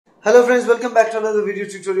Hello friends, welcome back to another video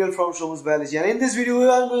tutorial from Shomu's Biology, and in this video we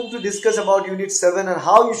are going to discuss about Unit 7 and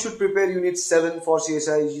how you should prepare Unit 7 for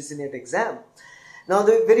CSIR NET exam. Now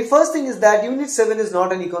the very first thing is that Unit 7 is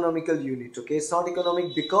not an economical unit, okay? It's not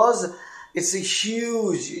economic because it's a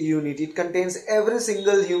huge unit. It contains every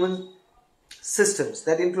single human systems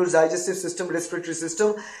that includes digestive system, respiratory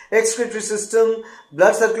system, excretory system,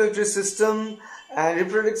 blood circulatory system, and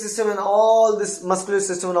reproductive system, and all this muscular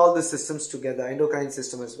system, and all these systems together, endocrine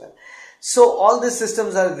system as well. So all these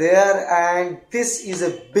systems are there, and this is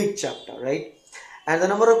a big chapter, right? And the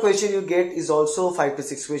number of questions you get is also 5 to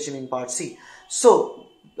 6 questions in part C. So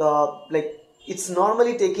it's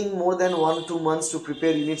normally taking more than 1-2 months to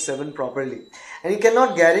prepare Unit 7 properly, and you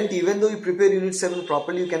cannot guarantee, even though you prepare Unit 7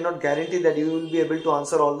 properly, you cannot guarantee that you will be able to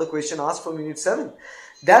answer all the questions asked from Unit 7.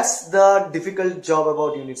 That's the difficult job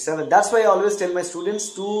about Unit 7. That's why I always tell my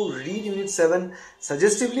students to read Unit 7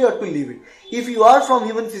 suggestively or to leave it. If you are from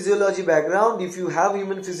human physiology background, if you have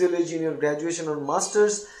human physiology in your graduation or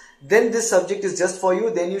masters, then this subject is just for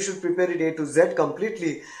you. Then you should prepare it A to Z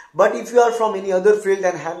completely. But if you are from any other field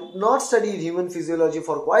and have not studied human physiology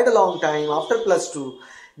for quite a long time after +2,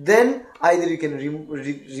 then either you can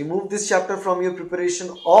remove this chapter from your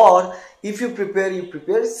preparation, or if you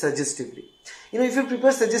prepare suggestively. If you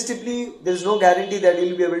prepare suggestively, there is no guarantee that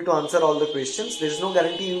you will be able to answer all the questions. There is no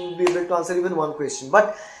guarantee you will be able to answer even one question.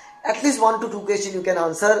 But at least 1 to 2 questions you can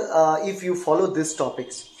answer if you follow these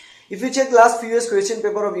topics. If you check last few years question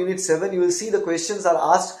paper of Unit 7, you will see the questions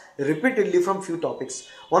are asked repeatedly from few topics.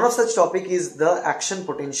 One of such topic is the action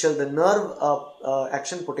potential, the nerve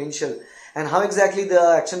action potential, and how exactly the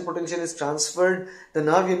action potential is transferred, the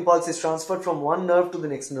nerve impulse is transferred from one nerve to the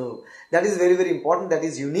next nerve. That is very, very important. That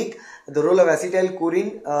is unique. The role of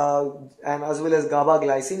acetylcholine and as well as GABA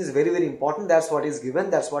glycine is very, very important. That's what is given.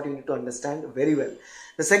 That's what you need to understand very well.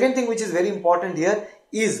 The second thing which is very important here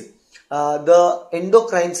is the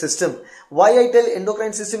endocrine system. Why I tell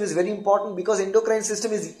endocrine system is very important? Because endocrine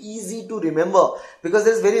system is easy to remember, because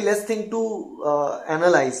there is very less thing to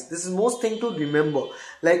analyze. This is most thing to remember,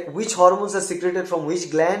 like which hormones are secreted from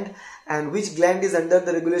which gland, and which gland is under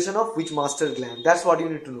the regulation of which master gland. That's what you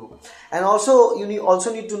need to know. And also you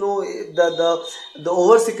need to know the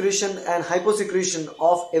over secretion and hyposecretion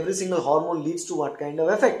of every single hormone leads to what kind of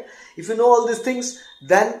effect. If you know all these things,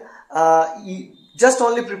 then just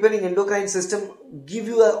only preparing endocrine system give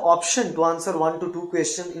you an option to answer 1 to 2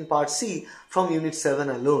 questions in part C from Unit 7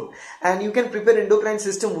 alone. And you can prepare endocrine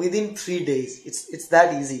system within 3 days. It's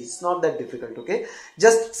that easy. It's not that difficult, okay?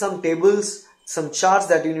 Just some tables, some charts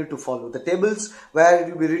that you need to follow. The tables where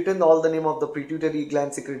it will be written all the name of the pituitary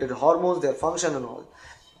gland secreted hormones, their function and all.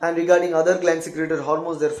 And regarding other gland secreted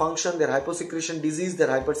hormones, their function, their hyposecretion disease, their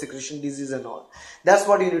hypersecretion disease and all. That's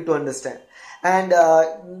what you need to understand. And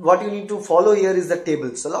what you need to follow here is the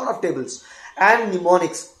tables, a lot of tables, and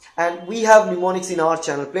mnemonics. And we have mnemonics in our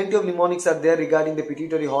channel. Plenty of mnemonics are there regarding the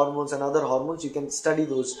pituitary hormones and other hormones. You can study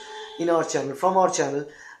those in our channel, from our channel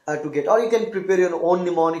to get, or you can prepare your own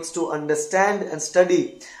mnemonics to understand and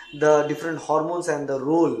study the different hormones and the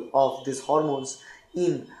role of these hormones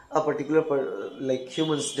in a particular like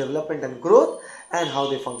humans development and growth and how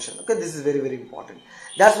they function. Okay, this is very, very important.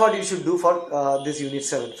 That's what you should do for this Unit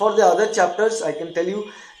 7. For the other chapters, I can tell you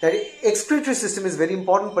that excretory system is very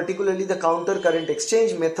important, particularly the counter current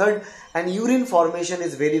exchange method, and urine formation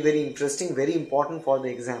is very, very interesting, very important for the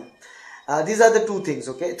exam. These are the 2 things,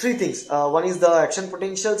 okay? 3 things. One is the action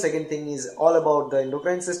potential, second thing is all about the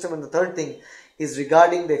endocrine system, and the third thing is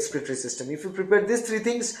regarding the excretory system. If you prepare these 3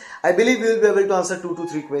 things, I believe you will be able to answer 2 to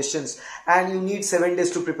 3 questions, and you need 7 days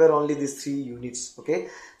to prepare only these 3 units, okay?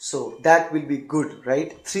 So that will be good,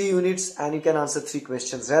 right? 3 units and you can answer 3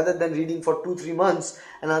 questions rather than reading for 2-3 months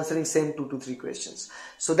and answering same 2 to 3 questions.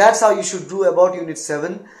 So that's how you should do about Unit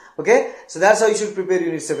 7, okay? So that's how you should prepare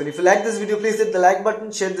Unit 7. If you like this video, please hit the like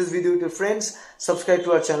button, share this video with your friends, subscribe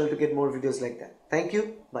to our channel to get more videos like that. Thank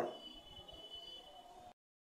you. Bye.